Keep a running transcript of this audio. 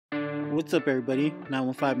What's up everybody,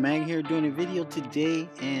 915 Mag here doing a video today,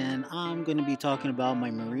 and I'm going to be talking about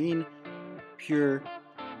my Marine Pure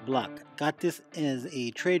block. Got this as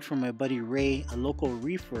a trade from my buddy Ray, a local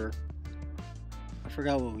reefer. I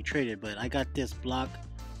forgot what we traded, but I got this block,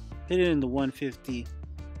 hit it in the 150,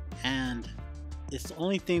 and it's the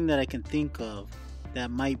only thing that I can think of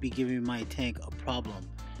that might be giving my tank a problem.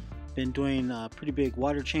 Been doing pretty big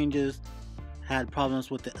water changes, had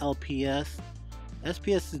problems with the LPS.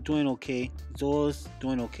 SPS is doing okay, Zoa's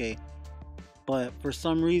doing okay, but for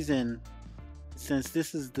some reason, since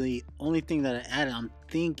this is the only thing that I added, I'm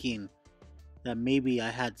thinking that maybe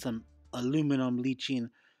I had some aluminum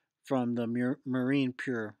leaching from the Marine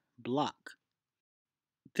Pure block.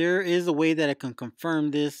 There is a way that I can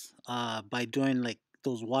confirm this by doing like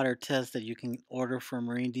those water tests that you can order from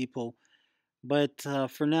Marine Depot, but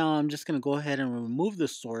for now I'm just going to go ahead and remove the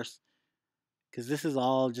source, because this is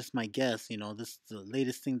all just my guess. You know, this is the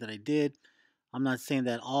latest thing that I did. I'm not saying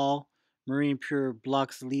that all Marine Pure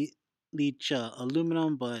blocks leach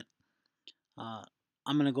aluminum, but I'm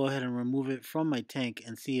going to go ahead and remove it from my tank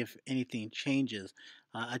and see if anything changes.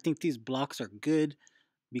 I think these blocks are good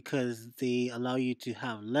because they allow you to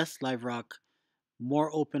have less live rock, more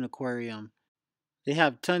open aquarium. They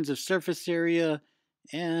have tons of surface area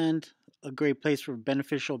and a great place for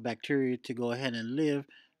beneficial bacteria to go ahead and live,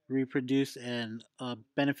 reproduce, and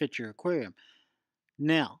benefit your aquarium.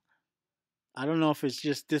 Now, I don't know if it's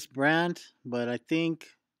just this brand, but I think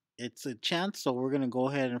it's a chance, so we're going to go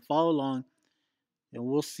ahead and follow along and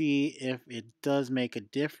we'll see if it does make a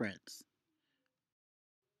difference.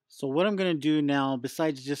 So what I'm going to do now,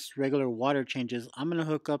 besides just regular water changes, I'm going to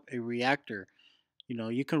hook up a reactor. You know,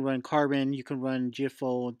 you can run carbon, you can run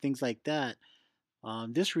GFO, and things like that.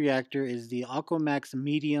 This reactor is the Aquamax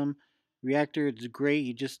Medium reactor. It's great.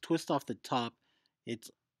 You just twist off the top.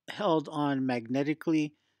 It's held on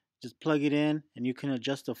magnetically. Just plug it in and you can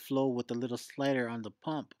adjust the flow with the little slider on the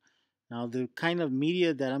pump. Now the kind of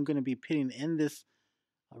media that I'm going to be putting in this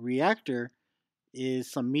reactor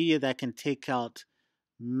is some media that can take out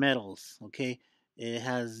metals. Okay, it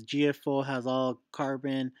has GFO, has all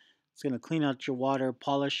carbon. It's going to clean out your water,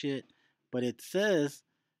 polish it, but it says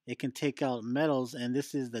it can take out metals, and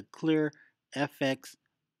this is the Clear FX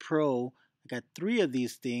Pro. I got 3 of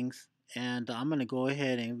these things, and I'm going to go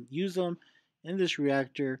ahead and use them in this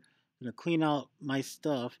reactor. I'm going to clean out my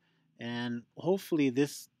stuff, and hopefully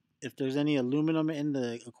this, if there's any aluminum in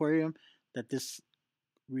the aquarium, that this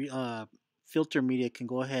filter media can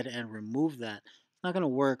go ahead and remove that. It's not going to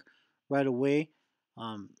work right away,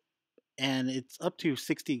 and it's up to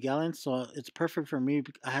 60 gallons, so it's perfect for me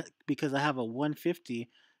because I have a 150.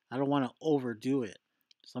 I don't want to overdo it,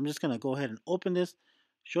 so I'm just going to go ahead and open this,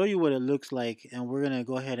 show you what it looks like, and we're going to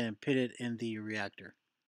go ahead and put it in the reactor.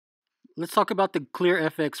 Let's talk about the Clear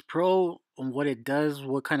FX Pro and what it does,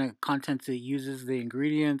 what kind of contents it uses, the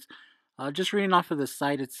ingredients. Just reading off of the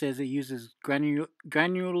site, it says it uses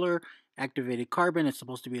granular activated carbon. It's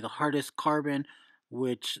supposed to be the hardest carbon,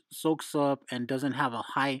 which soaks up and doesn't have a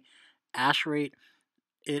high ash rate.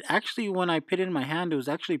 It actually, when I put it in my hand, it was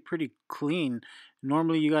actually pretty clean.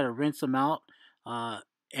 Normally you got to rinse them out,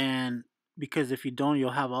 and because if you don't,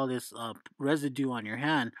 you'll have all this residue on your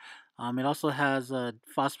hand. It also has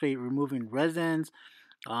phosphate removing resins.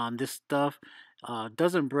 This stuff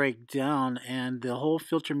doesn't break down, and the whole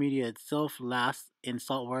filter media itself lasts in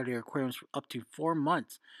saltwater aquariums for up to 4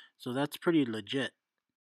 months, so that's pretty legit.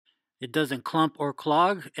 It doesn't clump or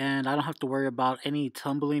clog, and I don't have to worry about any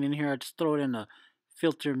tumbling in here. I just throw it in a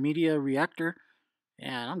filter media reactor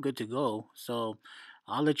and I'm good to go. So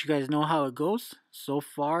I'll let you guys know how it goes so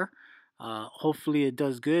far. Hopefully it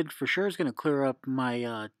does good. For sure it's going to clear up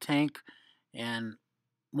my tank, and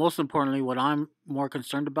most importantly, what I'm more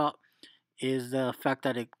concerned about is the fact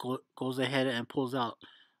that it goes ahead and pulls out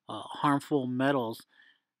harmful metals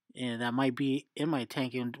and that might be in my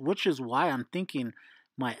tank, and which is why I'm thinking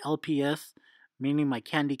my LPS, meaning my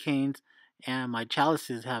candy canes and my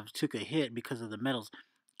chalices, have took a hit because of the metals.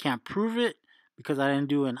 Can't prove it because I didn't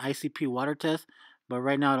do an ICP water test, but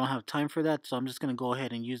right now I don't have time for that, so I'm just going to go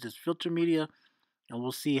ahead and use this filter media and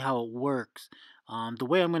we'll see how it works. The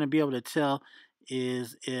way I'm going to be able to tell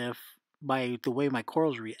is if by the way my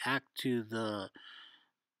corals react to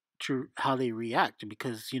how they react,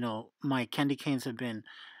 because you know my candy canes have been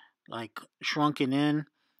like shrunken in,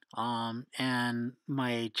 and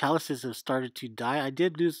my chalices have started to die. I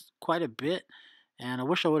did lose quite a bit, and I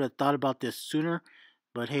wish I would have thought about this sooner,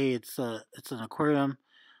 but hey, it's an aquarium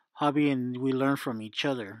hobby and we learn from each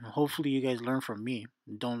other. Hopefully you guys learn from me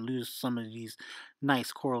and don't lose some of these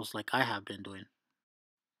nice corals like I have been doing.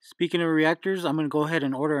 Speaking of reactors, I'm going to go ahead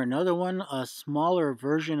and order another one, a smaller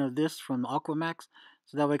version of this from Aquamax,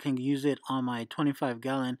 so that way I can use it on my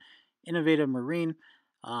 25-gallon Innovative Marine,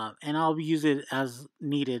 and I'll use it as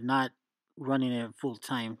needed, not running it full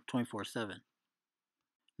time 24/7.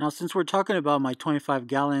 Now, since we're talking about my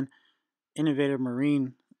 25-gallon Innovative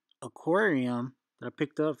Marine aquarium that I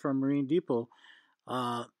picked up from Marine Depot,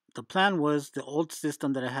 uh, the plan was the old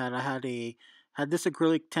system that I had this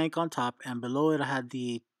acrylic tank on top, and below it I had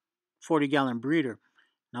the 40-gallon breeder.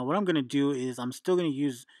 Now what I'm going to do is I'm still going to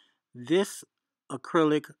use this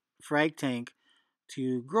acrylic frag tank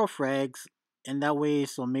to grow frags, and that way,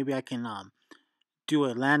 so maybe I can do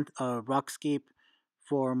a rockscape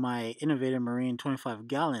for my Innovative Marine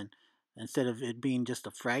 25-gallon instead of it being just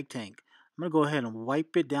a frag tank. I'm going to go ahead and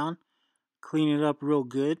wipe it down, clean it up real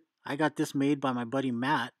good. I got this made by my buddy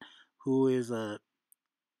Matt, who is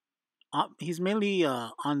he's mainly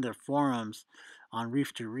on their forums on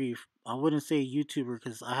Reef to Reef. I wouldn't say YouTuber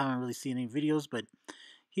because I haven't really seen any videos, but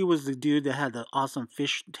he was the dude that had the awesome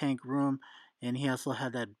fish tank room, and he also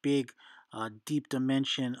had that big deep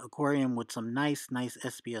dimension aquarium with some nice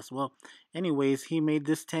SPS. Well, anyways, he made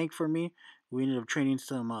this tank for me. We ended up training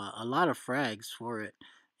a lot of frags for it,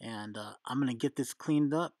 and I'm gonna get this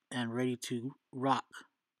cleaned up and ready to rock.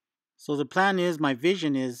 So the plan is, my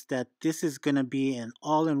vision is that this is gonna be an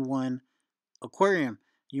all-in-one aquarium.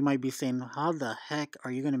 You might be saying, how the heck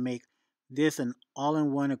are you going to make this an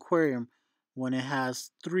all-in-one aquarium when it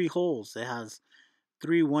has 3 holes? It has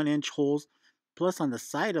 3 1-inch holes, plus on the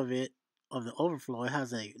side of it, of the overflow, it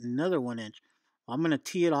has another 1-inch. I'm going to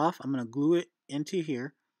tee it off. I'm going to glue it into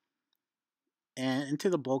here and into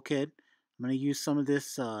the bulkhead. I'm going to use some of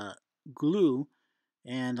this glue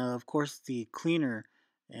and of course the cleaner,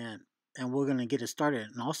 and we're going to get it started.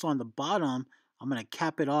 And also on the bottom, I'm going to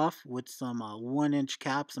cap it off with some 1-inch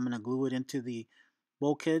caps. I'm going to glue it into the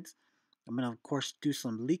bulkheads. I'm going to of course do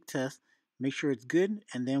some leak tests, make sure it's good,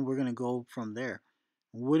 and then we're going to go from there.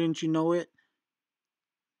 Wouldn't you know it,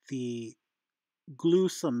 the glue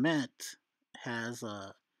cement has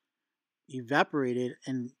evaporated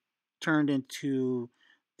and turned into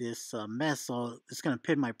this mess, so it's going to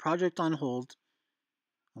put my project on hold.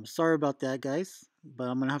 I'm sorry about that, guys, but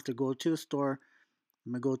I'm going to have to go to the store.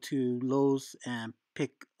 I'm going to go to Lowe's and pick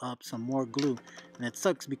up some more glue. And it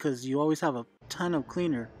sucks because you always have a ton of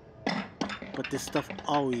cleaner, but this stuff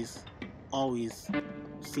always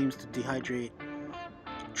seems to dehydrate,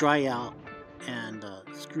 dry out, and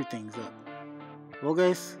screw things up. Well,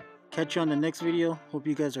 guys, catch you on the next video. Hope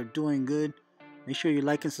you guys are doing good. Make sure you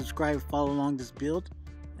like and subscribe, follow along this build,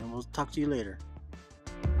 and we'll talk to you later.